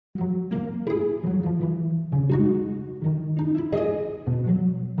It's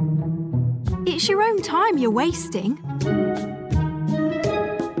your own time you're wasting.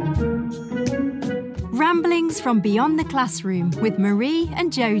 Ramblings from Beyond the Classroom with Marie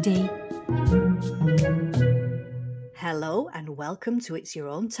and Jodi. Hello and welcome to It's Your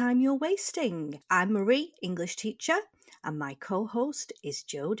Own Time You're Wasting. I'm Marie, English teacher, and my co-host is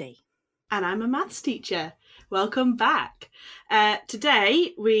Jodi. And I'm a maths teacher. Welcome back.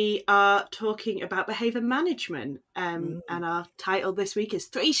 Today we are talking about behaviour management, and our title this week is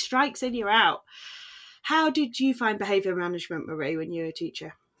 3 Strikes and You're Out. How did you find behaviour management, Marie, when you were a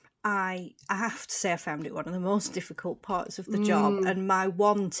teacher? I have to say I found it one of the most difficult parts of the job, and my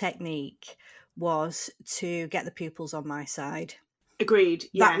one technique was to get the pupils on my side. Agreed,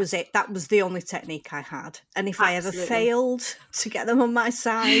 yeah. That was it. That was the only technique I had. And if I ever failed to get them on my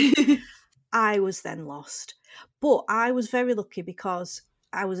side, I was then lost. But I was very lucky because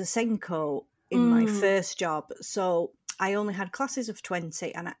I was a Senko in my first job. So I only had classes of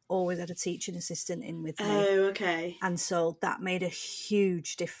 20 and I always had a teaching assistant in with me. Oh, okay. And so that made a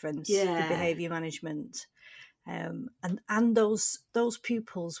huge difference to behaviour management. And those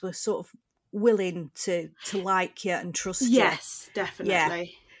pupils were sort of willing to like you and trust you. Yes, definitely. Yeah.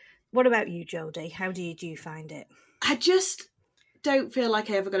 What about you, Jodi? How do you find it? I just don't feel like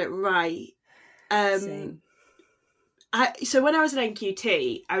I ever got it right. Same. So when I was at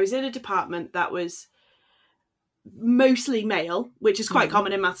NQT, I was in a department that was mostly male, which is quite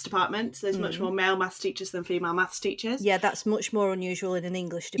common in maths departments. There's much more male maths teachers than female maths teachers. Yeah, that's much more unusual in an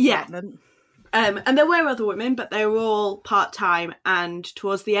English department. Yeah. And there were other women, but they were all part-time and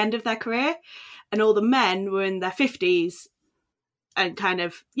towards the end of their career. And all the men were in their 50s and kind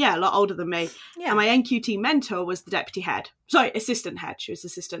of, a lot older than me. Yeah. And my NQT mentor was the deputy head. Sorry, assistant head. She was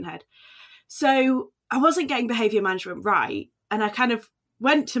assistant head. So I wasn't getting behaviour management right. And I kind of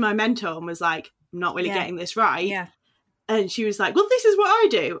went to my mentor and was like, I'm not really getting this right. Yeah. And she was like, well, this is what I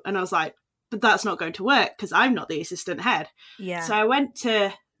do. And I was like, but that's not going to work because I'm not the assistant head. Yeah. So I went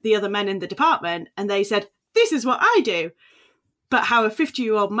to the other men in the department and they said, this is what I do. But how a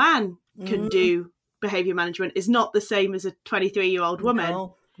 50-year-old man can do behaviour management is not the same as a 23-year-old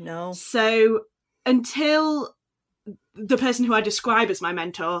woman. No. So until the person who I describe as my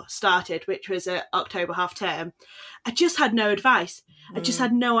mentor started, which was at October half term, I just had no advice. I just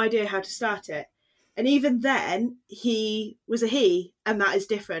had no idea how to start it. And even then, he was a he, and that is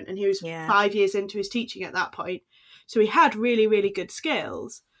different. And he was 5 years into his teaching at that point. So he had really, really good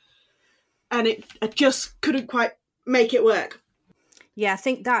skills. And I just couldn't quite make it work. Yeah, I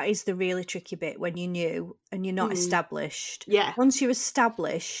think that is the really tricky bit when you're new and you're not established. Yeah. Once you're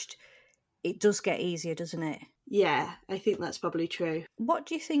established, it does get easier, doesn't it? Yeah, I think that's probably true. What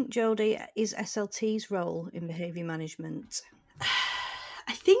do you think, Jodi, is SLT's role in behaviour management?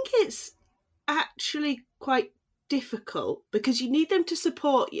 I think it's actually quite difficult because you need them to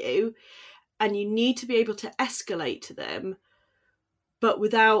support you and you need to be able to escalate to them, but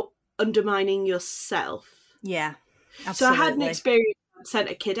without undermining yourself. Yeah, absolutely. So I had an experience, sent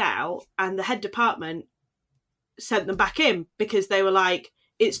a kid out and the head department sent them back in because they were like,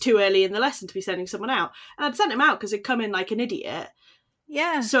 it's too early in the lesson to be sending someone out. And I'd sent him out because he'd come in like an idiot.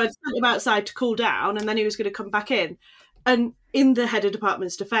 Yeah. So I'd sent him outside to cool down and then he was going to come back in. And in the head of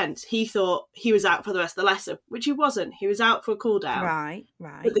department's defence, he thought he was out for the rest of the lesson, which he wasn't. He was out for a cool down. Right.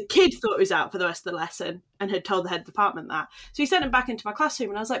 But the kid thought he was out for the rest of the lesson and had told the head department that. So he sent him back into my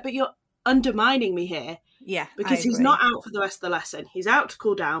classroom and I was like, but you're undermining me here. Yeah. Because he's not out for the rest of the lesson. He's out to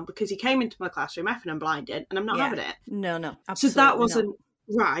cool down because he came into my classroom effing and blinded and I'm not having it. No, absolutely. So that wasn't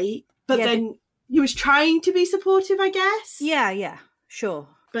right. But then he was trying to be supportive, I guess. Yeah, sure.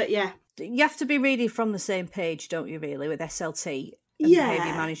 But yeah. You have to be really from the same page, don't you, really, with SLT and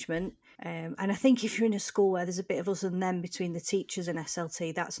behaviour management. And I think if you're in a school where there's a bit of us and them between the teachers and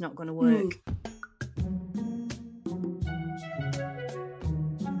SLT, that's not going to work.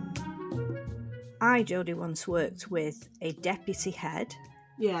 I, Jodi, once worked with a deputy head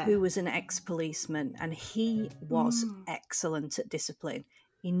who was an ex-policeman, and he was excellent at discipline.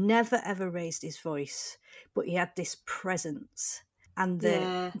 He never, ever raised his voice, but he had this presence. And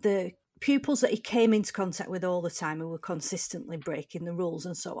the pupils that he came into contact with all the time who were consistently breaking the rules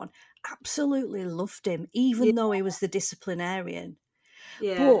and so on absolutely loved him, even though he was the disciplinarian.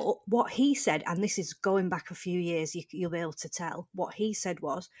 Yeah. But what he said, and this is going back a few years, you'll be able to tell, what he said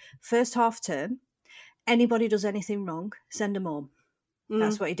was, first half term, anybody does anything wrong, send them home.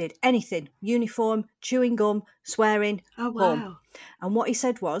 That's what he did. Anything. Uniform, chewing gum, swearing, home. And what he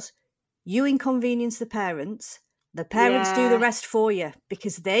said was, you inconvenience the parents do the rest for you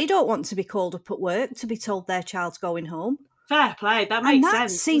because they don't want to be called up at work to be told their child's going home. Fair play. That makes sense. And that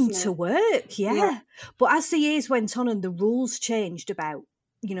seemed to work, yeah. But as the years went on and the rules changed about,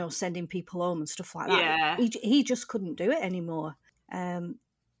 you know, sending people home and stuff like that, he just couldn't do it anymore. I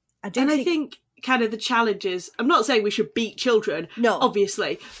think kind of the challenges, I'm not saying we should beat children,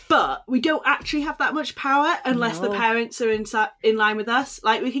 obviously, but we don't actually have that much power unless the parents are in line with us.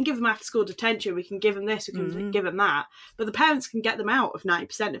 Like, we can give them after school detention, we can give them this, we can give them that, but the parents can get them out of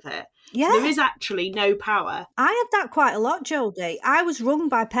 90% of it. Yeah. So there is actually no power. I had that quite a lot, Jodi. I was rung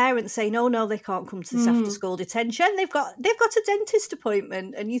by parents saying, "Oh no, they can't come to this after school detention. They've got a dentist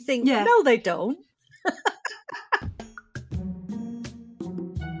appointment," and you think, no, they don't.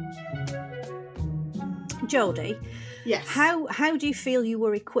 Jodi, yes. How do you feel you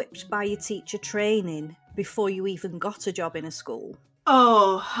were equipped by your teacher training before you even got a job in a school?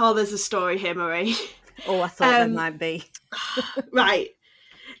 Oh, there's a story here, Marie. Oh, I thought there might be. Right.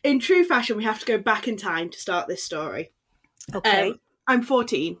 In true fashion, we have to go back in time to start this story. Okay. I'm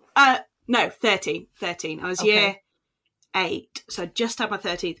 14. No, 13. 13. I was year 8, so I just had my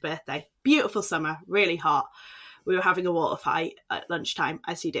 13th birthday. Beautiful summer, really hot. We were having a water fight at lunchtime,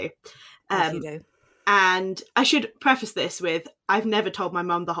 as you do. As you do. And I should preface this with, I've never told my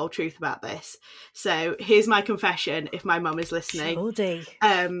mum the whole truth about this. So here's my confession, if my mum is listening. Jodi.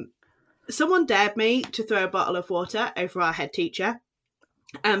 Someone dared me to throw a bottle of water over our head teacher.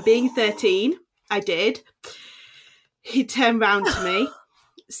 And being 13, I did. He turned round to me,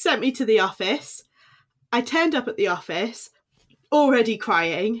 sent me to the office. I turned up at the office, already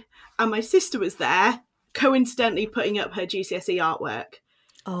crying, and my sister was there, coincidentally putting up her GCSE artwork.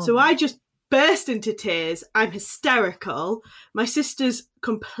 So I just burst into tears. I'm hysterical. My sister's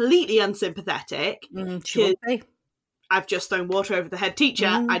completely unsympathetic. She would be. I've just thrown water over the head teacher.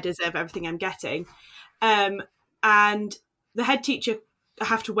 I deserve everything I'm getting. And the head teacher, I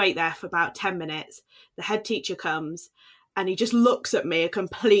have to wait there for about 10 minutes. The head teacher comes and he just looks at me, a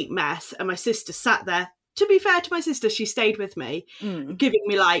complete mess. And my sister sat there. To be fair to my sister, she stayed with me, giving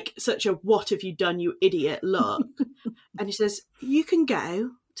me like such a "what have you done, you idiot" look. And he says, "You can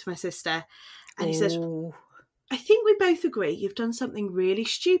go," to my sister. And he says, "I think we both agree you've done something really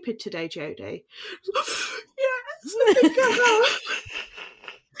stupid today, Jodi." Yes, I think I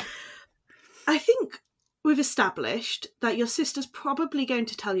have. I think we've established that your sister's probably going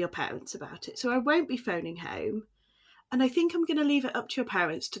to tell your parents about it, so I won't be phoning home. And I think I'm going to leave it up to your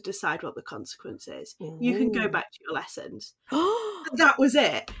parents to decide what the consequence is. You can go back to your lessons. That was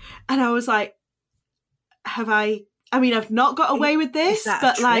it. And I was like, I've not got away with this,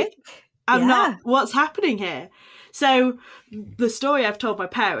 but like, I'm not, what's happening here? So the story I've told my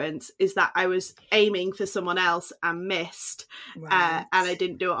parents is that I was aiming for someone else and missed, and I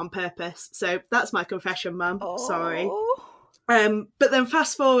didn't do it on purpose. So that's my confession, Mum. Sorry. But then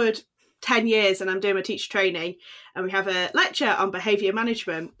fast forward 10 years and I'm doing my teacher training and we have a lecture on behaviour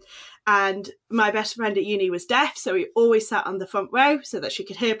management, and my best friend at uni was deaf, so we always sat on the front row so that she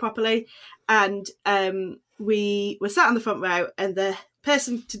could hear properly. And we were sat on the front row and the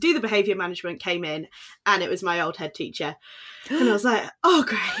person to do the behaviour management came in and it was my old head teacher. And I was like, oh,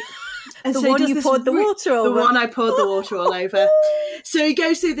 great. And the one you poured the water over. The one I poured the water all over. So he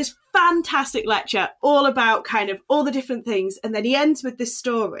goes through this fantastic lecture all about kind of all the different things. And then he ends with this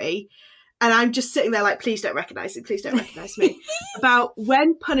story. And I'm just sitting there like, please don't recognise me, please don't recognise me. About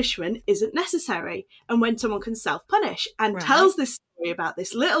when punishment isn't necessary and when someone can self-punish. And tells this story about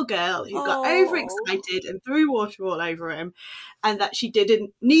this little girl who got overexcited and threw water all over him, and that she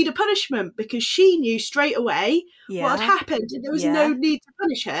didn't need a punishment because she knew straight away what had happened. And there was no need to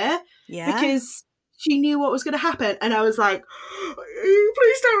punish her because she knew what was going to happen. And I was like,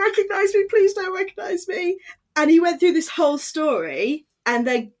 please don't recognise me, please don't recognise me. And he went through this whole story and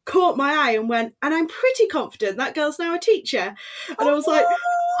then caught my eye and went, and I'm pretty confident that girl's now a teacher. And I was like,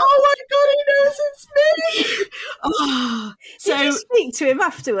 oh my God, he knows it's me. Did you speak to him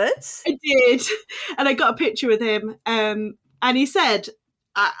afterwards? I did. And I got a picture with him. And he said,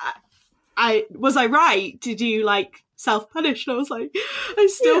 I was I right? Did you like self-punish? And I was like, I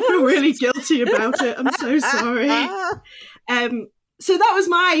still feel really guilty about it. I'm so sorry. So that was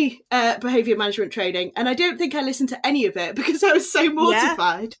my behaviour management training, and I don't think I listened to any of it because I was so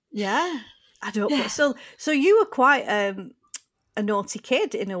mortified. Yeah. I don't. Yeah. So you were quite a naughty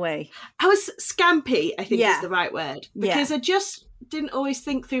kid in a way. I was scampy, I think is the right word, because I just didn't always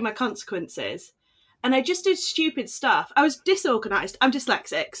think through my consequences, and I just did stupid stuff. I was disorganised. I'm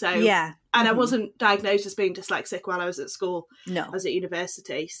dyslexic, so and I wasn't diagnosed as being dyslexic while I was at school. No, I was at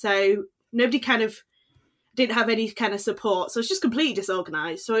university, so nobody kind of didn't have any kind of support, so I was just completely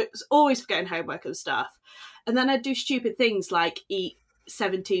disorganised. So it was always forgetting homework and stuff. And then I'd do stupid things like eat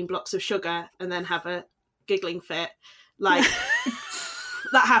 17 blocks of sugar and then have a giggling fit Like,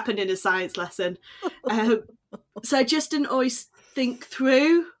 that happened in a science lesson. So I just didn't always think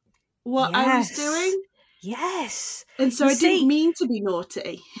through what I was doing. Yes. And so I didn't mean to be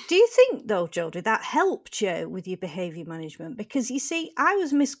naughty. Do you think, though, Jodi, that helped you with your behaviour management? Because, you see, I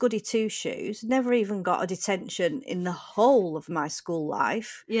was Miss Goody Two-Shoes, never even got a detention in the whole of my school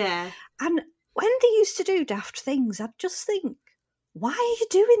life. Yeah. And when they used to do daft things, I'd just think, why are you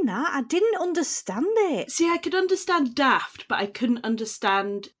doing that? I didn't understand it. See, I could understand daft, but I couldn't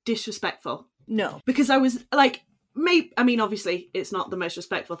understand disrespectful. No. Because I was like, obviously it's not the most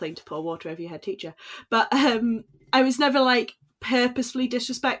respectful thing to pour water over your head teacher, but I was never like purposefully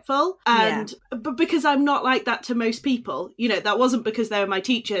disrespectful, and but because I'm not like that to most people, you know, that wasn't because they were my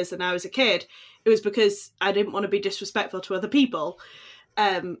teachers and I was a kid. It was because I didn't want to be disrespectful to other people.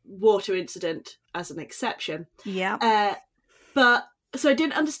 Water incident as an exception. Yeah. But so I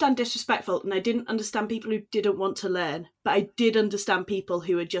didn't understand disrespectful, and I didn't understand people who didn't want to learn, but I did understand people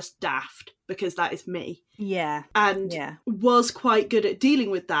who are just daft, because that is me. Yeah. And was quite good at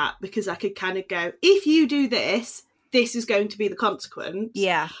dealing with that, because I could kind of go, if you do this, this is going to be the consequence.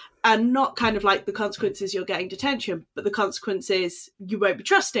 Yeah. And not kind of like the consequences you're getting detention, but the consequences you won't be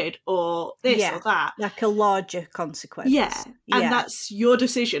trusted, or this or that. Like a larger consequence. Yeah. And that's your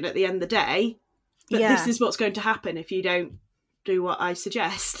decision at the end of the day. But this is what's going to happen if you don't do what I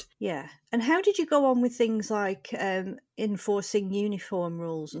suggest. Yeah. And how did you go on with things like enforcing uniform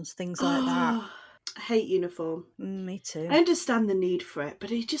rules and things like that? I hate uniform. Me too. I understand the need for it, but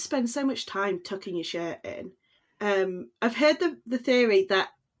you just spend so much time tucking your shirt in. I've heard the theory that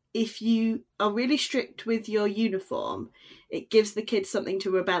if you are really strict with your uniform, it gives the kids something to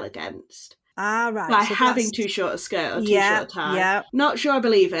rebel against. Ah, right. By having too short a skirt or too short a tie. Yeah. Not sure I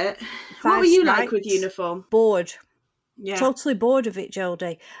believe it. What were you like with uniform? Bored. Yeah. Totally bored of it,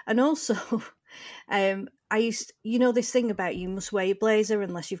 Jodi. And also, I used, you know, this thing about you must wear your blazer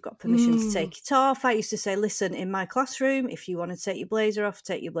unless you've got permission to take it off. I used to say, listen, in my classroom, if you want to take your blazer off,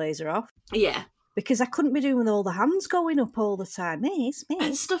 take your blazer off. Yeah. Because I couldn't be doing with all the hands going up all the time. Miss.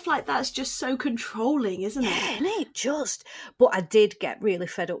 And stuff like that's just so controlling, isn't it? Yeah, and it just. But I did get really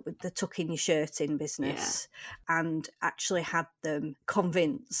fed up with the tucking your shirt in business, and actually had them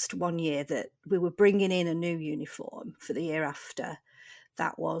convinced one year that we were bringing in a new uniform for the year after.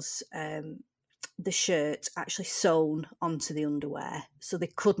 That was the shirt actually sewn onto the underwear, so they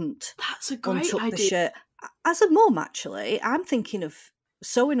couldn't. That's a great untuck idea. The shirt. As a mum, actually, I'm thinking of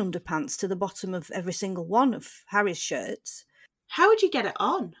sewing underpants to the bottom of every single one of Harry's shirts. How would you get it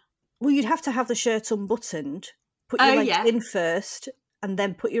on? Well, you'd have to have the shirt unbuttoned, put your legs in first, and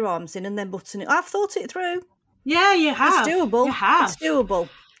then put your arms in, and then button it. I've thought it through. Yeah, you have. It's doable. You have. It's doable.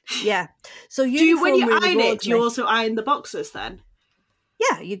 Yeah. So when you iron it, do you also iron the boxers then?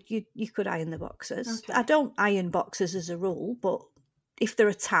 Yeah, you could iron the boxers. Okay. I don't iron boxers as a rule, but if they're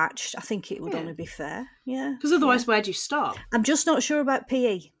attached, I think it would only be fair. Yeah. Because otherwise, where do you stop? I'm just not sure about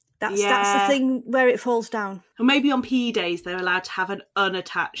PE. That's the thing where it falls down. Or maybe on PE days, they're allowed to have an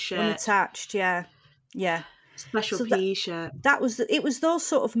unattached shirt. Unattached, yeah. Special PE shirt. It was those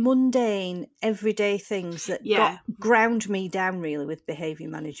sort of mundane, everyday things that ground me down really with behaviour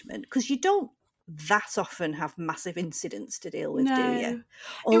management. Because you don't that often have massive incidents to deal with, do you?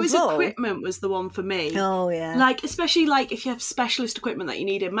 Although, it was equipment was the one for me. Oh, yeah. Like, especially like if you have specialist equipment that you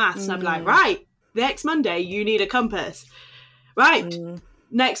need in maths, I'd be like, right, next Monday you need a compass. Right,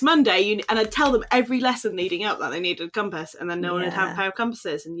 next Monday and I'd tell them every lesson leading up that they needed a compass, and then no one would have a pair of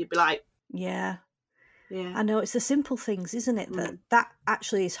compasses, and you'd be like... Yeah. I know, it's the simple things, isn't it, that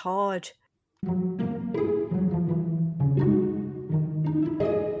actually is hard.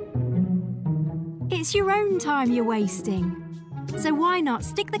 It's your own time you're wasting. So why not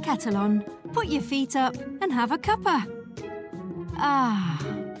stick the kettle on, put your feet up and have a cuppa? Ah,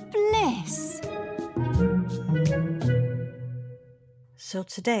 bliss. So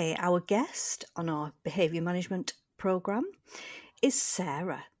today our guest on our behaviour management programme is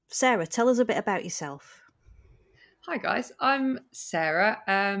Sarah. Sarah, tell us a bit about yourself. Hi guys, I'm Sarah.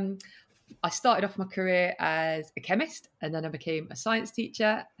 I started off my career as a chemist, and then I became a science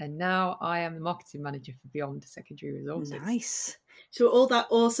teacher, and now I am the marketing manager for Beyond Secondary Resources. Nice. So all that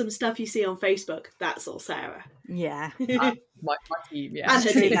awesome stuff you see on Facebook, that's all Sarah. Yeah. My team, yeah. And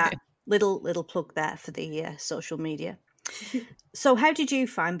do that little plug there for the social media. So how did you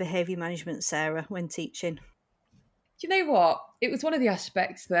find behaviour management, Sarah, when teaching? Do you know what? It was one of the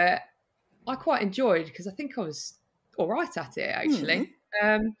aspects that I quite enjoyed, because I think I was all right at it, actually.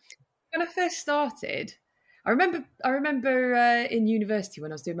 When I first started, I remember in university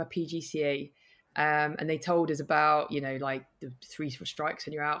when I was doing my PGCE, and they told us about, like the 3 strikes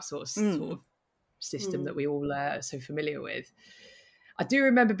when you're out sort of system that we all are so familiar with. I do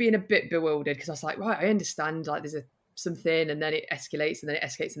remember being a bit bewildered because I was like, right, I understand, like there's something and then it escalates and then it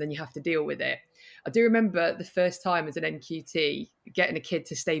escalates and then you have to deal with it. I do remember the first time as an NQT getting a kid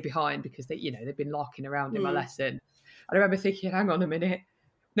to stay behind because they've been larking around in my lesson. I remember thinking, hang on a minute,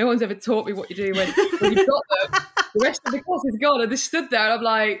 no one's ever taught me what you do when you've got them. The rest of the class is gone and they stood there and I'm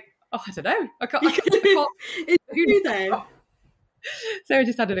like, oh, I don't know. I can't who knew that? So I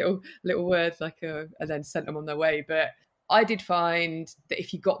just had a little word and then sent them on their way. But I did find that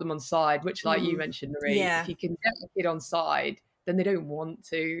if you got them on side, which like you mentioned, Marie, if you can get a kid on side, then they don't want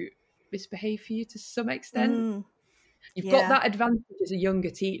to misbehave for you to some extent. You've got that advantage as a younger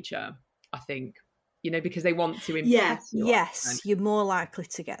teacher, I think, because they want to impress you. Yes, you're more likely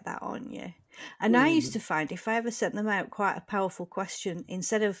to get that on you. And I used to find if I ever sent them out quite a powerful question,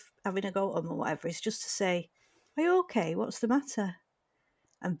 instead of having a go at them or whatever, it's just to say, are you okay? What's the matter?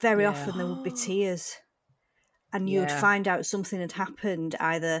 And very often there would be tears. And you would find out something had happened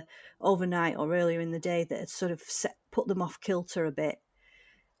either overnight or earlier in the day that had sort of put them off kilter a bit.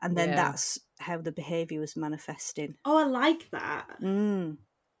 And then that's how the behaviour was manifesting. Oh, I like that.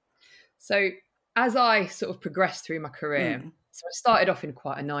 So as I sort of progressed through my career, so I started off in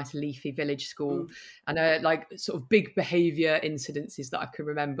quite a nice leafy village school, and like sort of big behaviour incidences that I can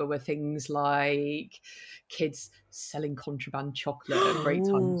remember were things like kids selling contraband chocolate at break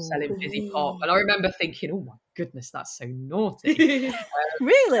time, selling fizzy pop. And I remember thinking, oh my goodness, that's so naughty.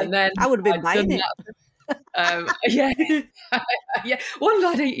 Really? And then I would have been buying it. One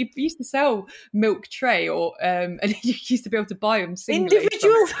lad, he used to sell milk tray, and he used to be able to buy them singly.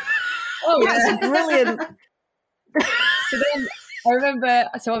 Individual. That's brilliant. So then I remember,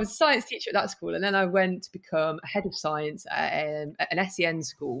 so I was a science teacher at that school, and then I went to become a head of science at an SEN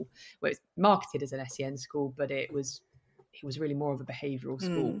school, where it's marketed as an SEN school, but it was really more of a behavioural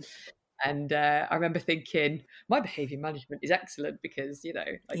school. And I remember thinking, my behaviour management is excellent because,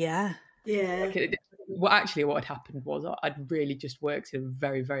 well, actually what had happened was I'd really just worked in a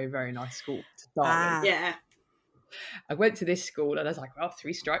very, very, very nice school to start with. Yeah. I went to this school and I was like, well,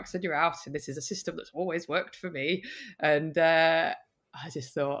 3 strikes and you're out. And this is a system that's always worked for me. And I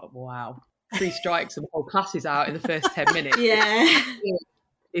just thought, wow, 3 strikes and the whole class is out in the first 10 minutes. It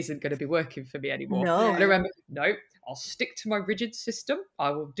isn't going to be working for me anymore. No. And I remember, no, I'll stick to my rigid system.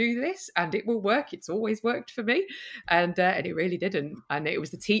 I will do this and it will work. It's always worked for me. And it really didn't. And it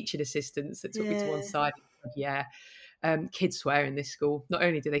was the teaching assistants that took me to one side and said, kids swear in this school. Not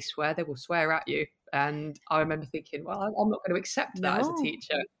only do they swear, they will swear at you. And I remember thinking, well, I'm not going to accept that as a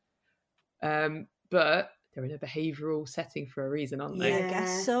teacher. But they're in a behavioural setting for a reason, aren't they? Yeah, I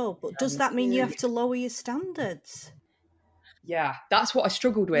guess so. But does that mean you have to lower your standards? Yeah, that's what I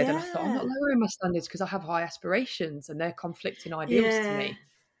struggled with. And I thought, I'm not lowering my standards because I have high aspirations and they're conflicting ideals to me.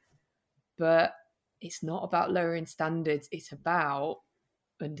 But it's not about lowering standards. It's about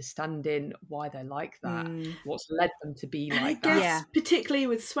understanding why they're like that, what's led them to be like that. I guess particularly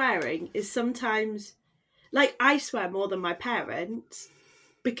with swearing is sometimes, like, I swear more than my parents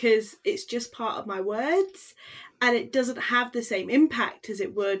because it's just part of my words and it doesn't have the same impact as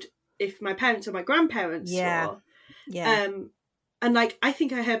it would if my parents or my grandparents swore. And like, I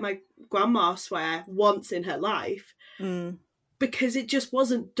think I heard my grandma swear once in her life because it just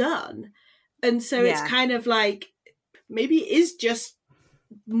wasn't done. And so it's kind of like, maybe it is just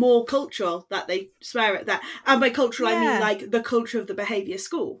more cultural that they swear at that. And by cultural, I mean like the culture of the behaviour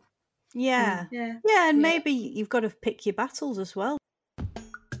school. And maybe you've got to pick your battles as well.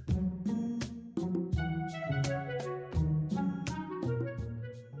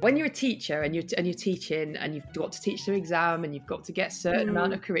 When you're a teacher and you're teaching and you've got to teach the exam and you've got to get a certain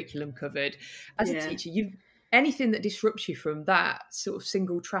amount of curriculum covered, as a teacher, anything that disrupts you from that sort of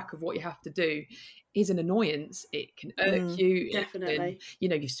single track of what you have to do is an annoyance. It can irk you. Definitely.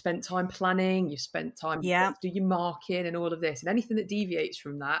 You've spent time planning, you've spent time to do your marking and all of this. And anything that deviates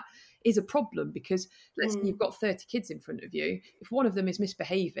from that is a problem because let's say you've got 30 kids in front of you. If one of them is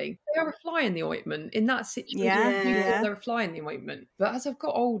misbehaving, they are a fly in the ointment. In that situation, they're a fly in the ointment. But as I've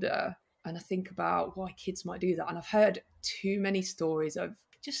got older and I think about why kids might do that, and I've heard too many stories of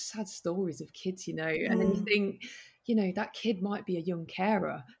just sad stories of kids, and then you think, that kid might be a young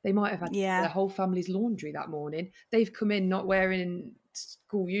carer. They might have had their whole family's laundry that morning. They've come in not wearing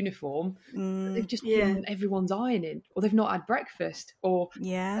school uniform. They've just been everyone's ironing, or they've not had breakfast, or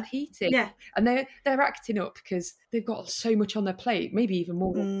had heating. And they're acting up because they've got so much on their plate, maybe even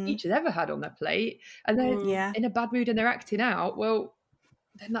more than teachers ever had on their plate. And they're in a bad mood and they're acting out. Well,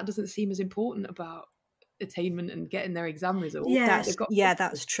 then that doesn't seem as important about attainment and getting their exam results.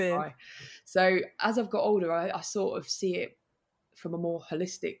 That's true. So as I've got older, I sort of see it from a more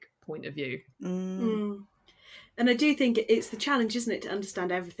holistic point of view. And I do think it's the challenge, isn't it, to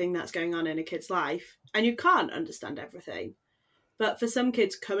understand everything that's going on in a kid's life. And you can't understand everything. But for some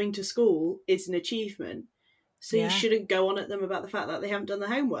kids, coming to school is an achievement. So you shouldn't go on at them about the fact that they haven't done the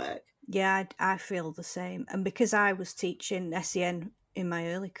homework. Yeah, I feel the same. And because I was teaching SEN in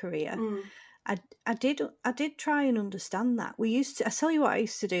my early career, I did try and understand that. I tell you what I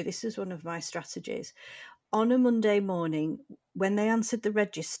used to do. This is one of my strategies. On a Monday morning, when they answered the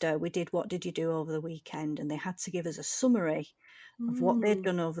register, we did what did you do over the weekend? And they had to give us a summary of what they'd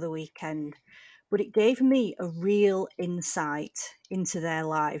done over the weekend. But it gave me a real insight into their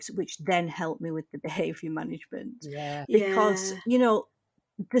lives, which then helped me with the behaviour management. Yeah. Because, you know,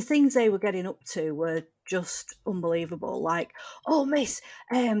 the things they were getting up to were just unbelievable. Like, oh, miss,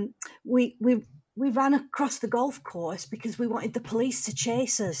 we ran across the golf course because we wanted the police to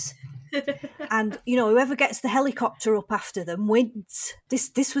chase us. And, you know, whoever gets the helicopter up after them wins.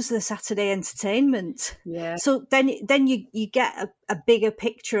 This was the Saturday entertainment. Yeah. So then you get a bigger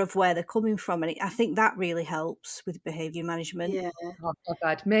picture of where they're coming from. And I think that really helps with behaviour management. Yeah. I've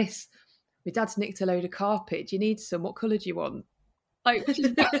had, miss, my dad's nicked a load of carpet. Do you need some? What colour do you want? Like,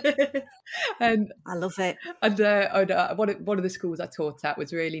 and I love it. And one of the schools I taught at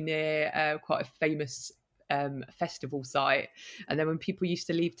was really near quite a famous festival site, and then when people used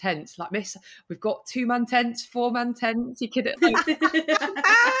to leave tents, like, miss, we've got 2-man tents, 4-man tents, you could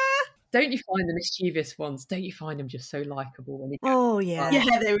don't you find the mischievous ones, don't you find them just so likable when you yeah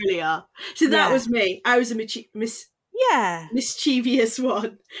they really are. So that was me. I was a mischievous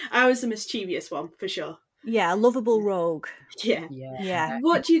one. I was a mischievous one for sure. Yeah, a lovable rogue. Yeah.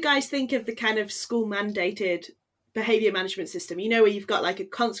 What do you guys think of the kind of school mandated behaviour management system? You know, where you've got like a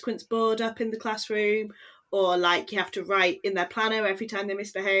consequence board up in the classroom, or like you have to write in their planner every time they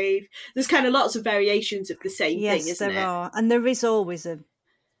misbehave. There's kind of lots of variations of the same thing, isn't it? Yes, there are. And there is always a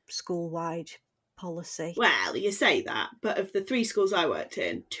school-wide policy. Well, you say that, but of the 3 schools I worked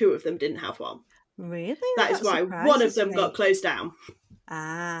in, 2 of them didn't have one. Really? That is why one of them got closed down.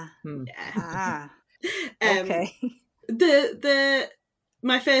 Okay.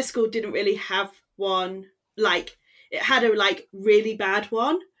 My first school didn't really have one. Like, it had a like really bad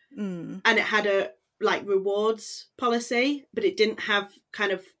one, and it had a like rewards policy, but it didn't have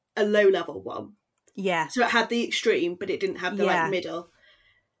kind of a low level one. Yeah. So it had the extreme, but it didn't have the like middle.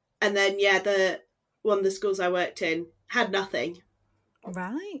 And then the one of the schools I worked in had nothing.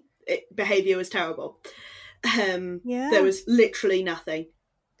 Right. Behaviour was terrible. There was literally nothing.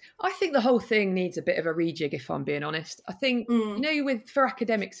 I think the whole thing needs a bit of a rejig, if I'm being honest. I think, you know, for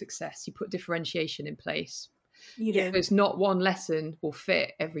academic success, you put differentiation in place. You do. There's not one lesson will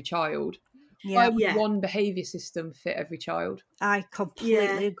fit every child. Yeah. Why would one behaviour system fit every child? I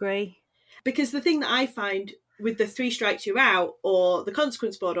completely agree. Because the thing that I find with the 3 strikes you're out, or the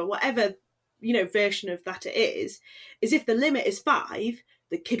consequence board, or whatever, you know, version of that it is if the limit is 5,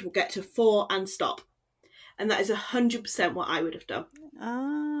 the kid will get to 4 and stop. And that is 100% what I would have done.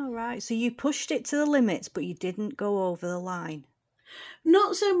 Oh, right. So you pushed it to the limits, but you didn't go over the line.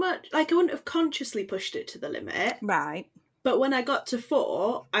 Not so much. Like, I wouldn't have consciously pushed it to the limit. Right. But when I got to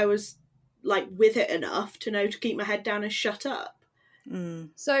 4, I was, like, with it enough to know to keep my head down and shut up.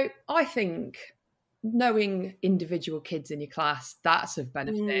 So I think knowing individual kids in your class, that's of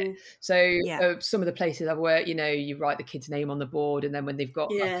benefit. So some of the places I've worked, you know, you write the kid's name on the board, and then when they've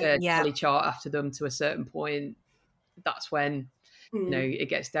got like a tally chart after them to a certain point, that's when, you know, it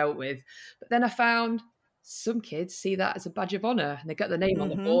gets dealt with. But then I found some kids see that as a badge of honour, and they get their name on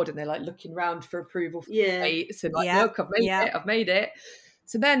the board, and they're like looking around for approval from mates, and like, look, I've made it.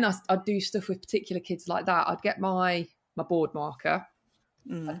 So then I'd do stuff with particular kids like that. I'd get my board marker.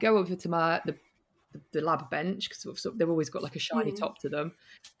 I'd go over to the lab bench, because they've always got like a shiny top to them.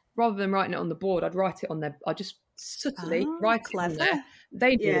 Rather than writing it on the board, I'd write it on there. I just subtly write it on there.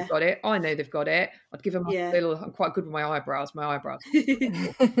 They know they've got it. I know they've got it. I'd give them a little. I'm quite good with my eyebrows.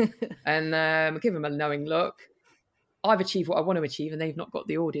 And I give them a knowing look. I've achieved what I want to achieve, and they've not got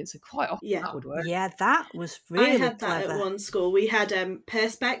the audience. So quite often that would work. Yeah, that was really I had clever. that at one school. We had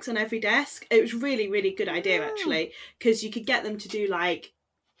perspex on every desk. It was really, really good idea, actually, because you could get them to do like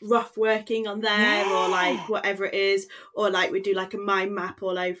rough working on there, or like whatever it is, or like we do like a mind map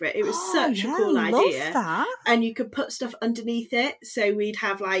all over it. It was such a cool idea. That. And you could put stuff underneath it. So we'd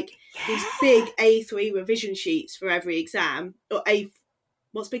have like these big A3 revision sheets for every exam, or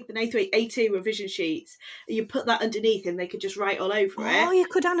what's bigger than A3? A2 revision sheets. You put that underneath and they could just write all over it. Oh, you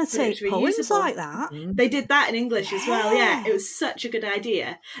could annotate poems like that. They did that in English as well, It was such a good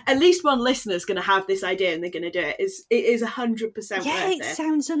idea. At least one listener's going to have this idea and they're going to do it. It is 100% worth it. Yeah, it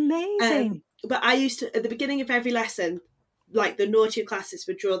sounds amazing. But I used to, at the beginning of every lesson, like the naughtier classes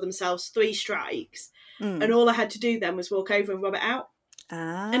would draw themselves 3 strikes, and all I had to do then was walk over and rub it out.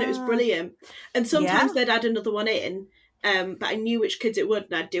 And it was brilliant. And sometimes they'd add another one in, but I knew which kids it would,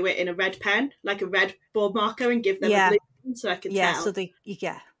 and I'd do it in a red pen, like a red board marker, and give them a blue pen so I could tell. So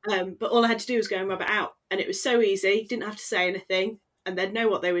but all I had to do was go and rub it out, and it was so easy. Didn't have to say anything, and they'd know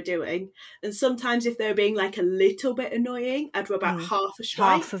what they were doing. And sometimes if they were being like a little bit annoying, I'd rub out half a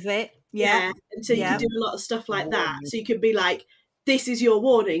strike, half of it. And so you could do a lot of stuff like that. So you could be like, "This is your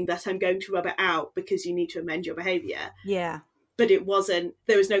warning that I'm going to rub it out because you need to amend your behaviour." Yeah. But it wasn't,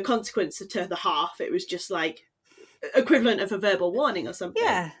 there was no consequence to the half. It was just like equivalent of a verbal warning or something.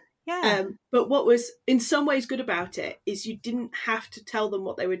 Yeah. But what was in some ways good about it is you didn't have to tell them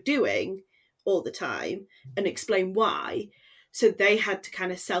what they were doing all the time and explain why. So they had to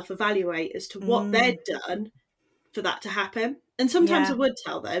kind of self-evaluate as to what they'd done for that to happen. And sometimes I would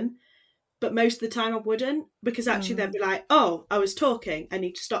tell them, but most of the time I wouldn't, because actually they'd be like, "Oh, I was talking, I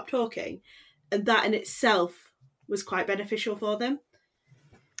need to stop talking." And that in itself was quite beneficial for them.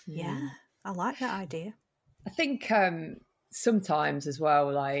 Yeah, I like that idea. I think sometimes as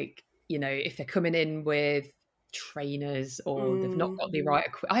well, like, you know, if they're coming in with trainers or they've not got the right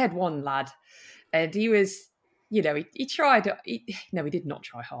I had one lad and he was, you know, he tried. No, he did not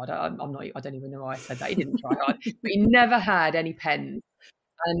try hard. I don't even know why I said that. He didn't try hard, but he never had any pens.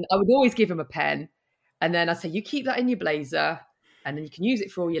 And I would always give him a pen, and then I'd say, "You keep that in your blazer, and then you can use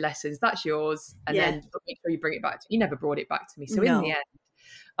it for all your lessons. That's yours. And then make sure you bring it back to me." He never brought it back to me. So in the end,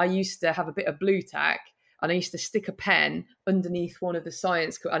 I used to have a bit of blue tack, and I used to stick a pen underneath one of the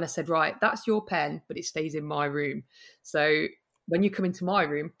science, and I said, "Right, that's your pen, but it stays in my room. So when you come into my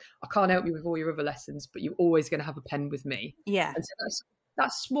room, I can't help you with all your other lessons, but you're always going to have a pen with me." Yeah. And so that's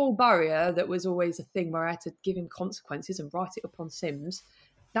that small barrier that was always a thing where I had to give him consequences and write it up on Sims.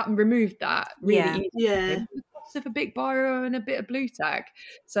 That removed that really easy. The cost of a big biro and a bit of blue tack.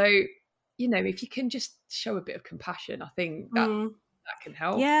 So, you know, if you can just show a bit of compassion, I think that can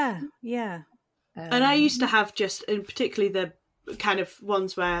help. Yeah. And I used to have just, and particularly the kind of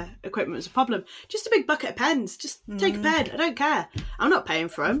ones where equipment was a problem, just a big bucket of pens. Just take a pen. I don't care. I'm not paying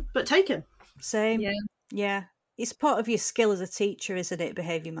for them, but take them. Same. Yeah. It's part of your skill as a teacher, isn't it?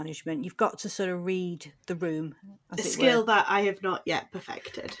 Behaviour management. You've got to sort of read the room. A skill that I have not yet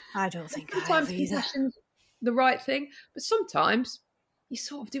perfected. I don't think sometimes I have either. The right thing, but sometimes you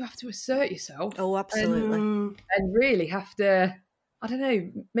sort of do have to assert yourself. Oh, absolutely. And really have to, I don't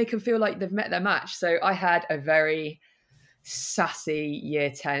know, make them feel like they've met their match. So I had a very sassy year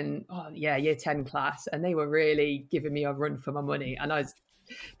 10 class, and they were really giving me a run for my money. And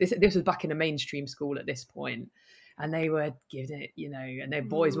this was back in a mainstream school at this point, and they were giving it, you know, and their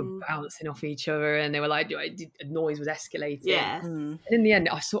boys were bouncing off each other, and they were like, the noise was escalating. And in the end,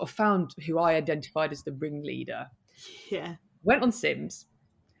 I sort of found who I identified as the ringleader. Went on Sims.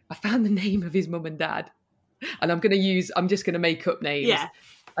 I found the name of his mum and dad, and I'm just going to make up names.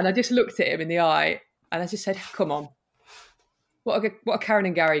 And I just looked at him in the eye, and I just said, "Come on, what are Karen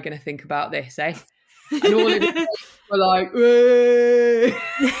and Gary going to think about this, eh?" And all of them were like,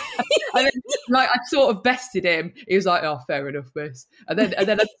 and then, like, I sort of bested him. He was like, "Oh, fair enough, miss." And then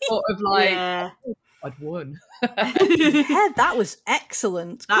I sort of like, I'd won. That was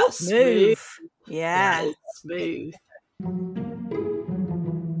excellent. That's smooth. Yeah, smooth.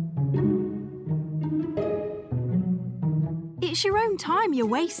 It's your own time you're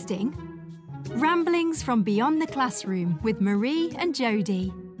wasting. Ramblings from beyond the classroom with Marie and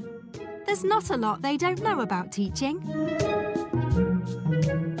Jodi. There's not a lot they don't know about teaching.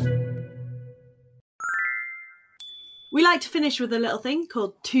 We like to finish with a little thing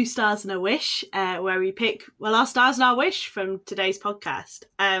called 2 Stars and a Wish, where we pick, our stars and our wish from today's podcast.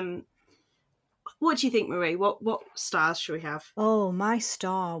 What do you think, Marie? What stars should we have? Oh, my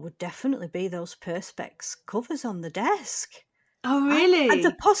star would definitely be those Perspex covers on the desk. Oh, really? And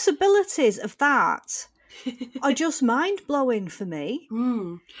the possibilities of that are just mind-blowing for me.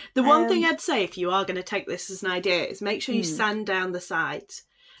 The one thing I'd say, if you are going to take this as an idea, is make sure you sand down the sides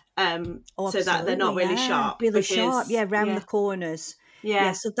so that they're not really sharp. Really sharp, round the corners.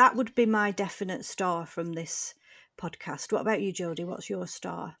 Yeah, so that would be my definite star from this podcast. What about you, Jodi? What's your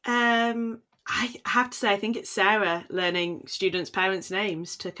star? I have to say, I think it's Sarah learning students' parents'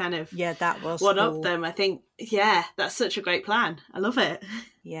 names to kind of that was one cool. up them. I think, that's such a great plan. I love it.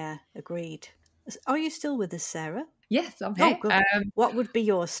 Yeah, agreed. Are you still with us, Sarah? Yes, I'm here. What would be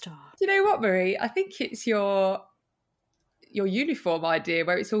your star? Do you know what, Marie? I think it's your uniform idea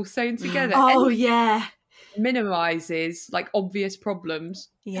where it's all sewn together. Oh, yeah. Minimises like obvious problems.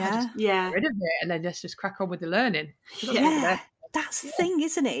 Yeah. Yeah. Get rid of it, and then let's just crack on with the learning. That's the thing,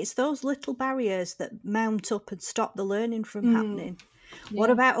 isn't it? It's those little barriers that mount up and stop the learning from happening. Yeah. What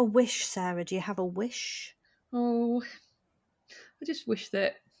about a wish, Sarah? Do you have a wish? Oh, I just wish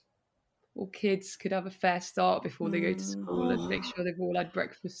that all kids could have a fair start before they go to school and make sure they've all had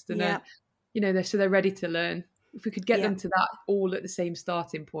breakfast and so they're ready to learn. If we could get them to that all at the same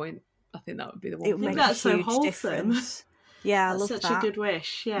starting point, I think that would be the one. It would make a huge difference. Yeah, I love that. Such a good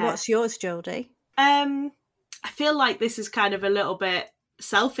wish. Yeah. What's yours, Jodi? I feel like this is kind of a little bit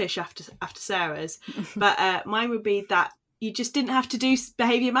selfish after Sarah's, but mine would be that you just didn't have to do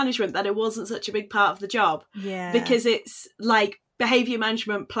behaviour management, that it wasn't such a big part of the job. Yeah. Because it's like behaviour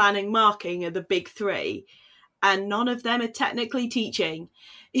management, planning, marking are the big three, and none of them are technically teaching.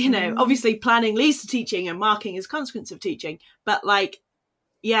 You know, obviously planning leads to teaching and marking is a consequence of teaching, but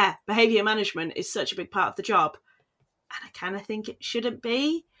behaviour management is such a big part of the job. And I kind of think it shouldn't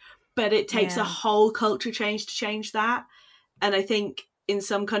be. But it takes a whole culture change to change that. And I think in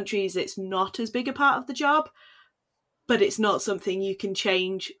some countries it's not as big a part of the job, but it's not something you can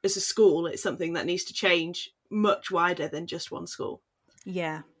change as a school. It's something that needs to change much wider than just one school.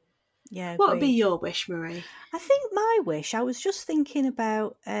 Yeah. Yeah. What would be your wish, Marie? I think my wish, I was just thinking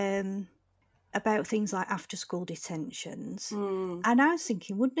about things like after-school detentions. And I was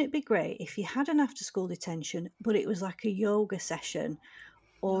thinking, wouldn't it be great if you had an after-school detention, but it was like a yoga session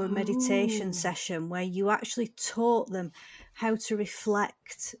or a meditation session where you actually taught them how to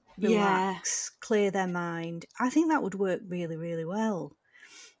reflect, relax, clear their mind. I think that would work really, really well.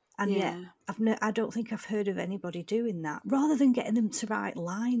 And yet, I don't think I've heard of anybody doing that, rather than getting them to write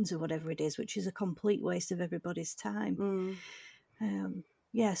lines or whatever it is, which is a complete waste of everybody's time.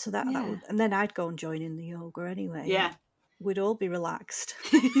 So that would, and then I'd go and join in the yoga anyway. Yeah. We'd all be relaxed.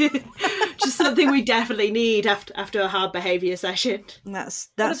 Just something we definitely need after a hard behaviour session.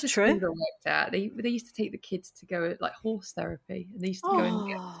 That's true. true. Worked at. They used to take the kids to go like horse therapy, and they used to go and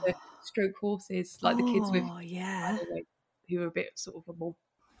get to stroke horses, like the kids with who were a bit sort of a more.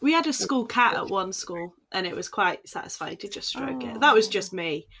 We had a school cat at one school, and it was quite satisfying to just stroke it. That was just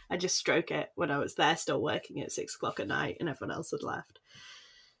me. I just stroke it when I was there, still working at 6 o'clock at night, and everyone else had left.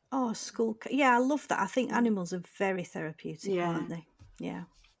 Oh, school. Yeah, I love that. I think animals are very therapeutic, aren't they? Yeah.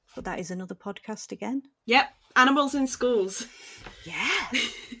 But that is another podcast again. Yep. Animals in schools. Yeah.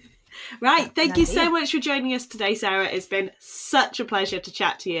 Right. Thank you so much for joining us today, Sarah. It's been such a pleasure to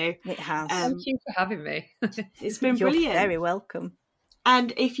chat to you. It has. Thank you for having me. It's been brilliant. You're very welcome.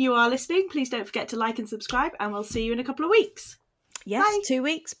 And if you are listening, please don't forget to like and subscribe, and we'll see you in a couple of weeks. Yes, bye. 2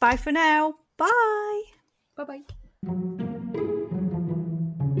 weeks. Bye for now. Bye. Bye-bye.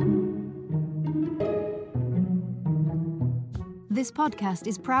 This podcast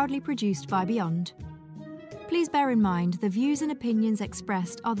is proudly produced by Beyond. Please bear in mind the views and opinions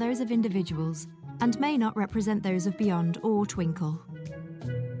expressed are those of individuals and may not represent those of Beyond or Twinkle.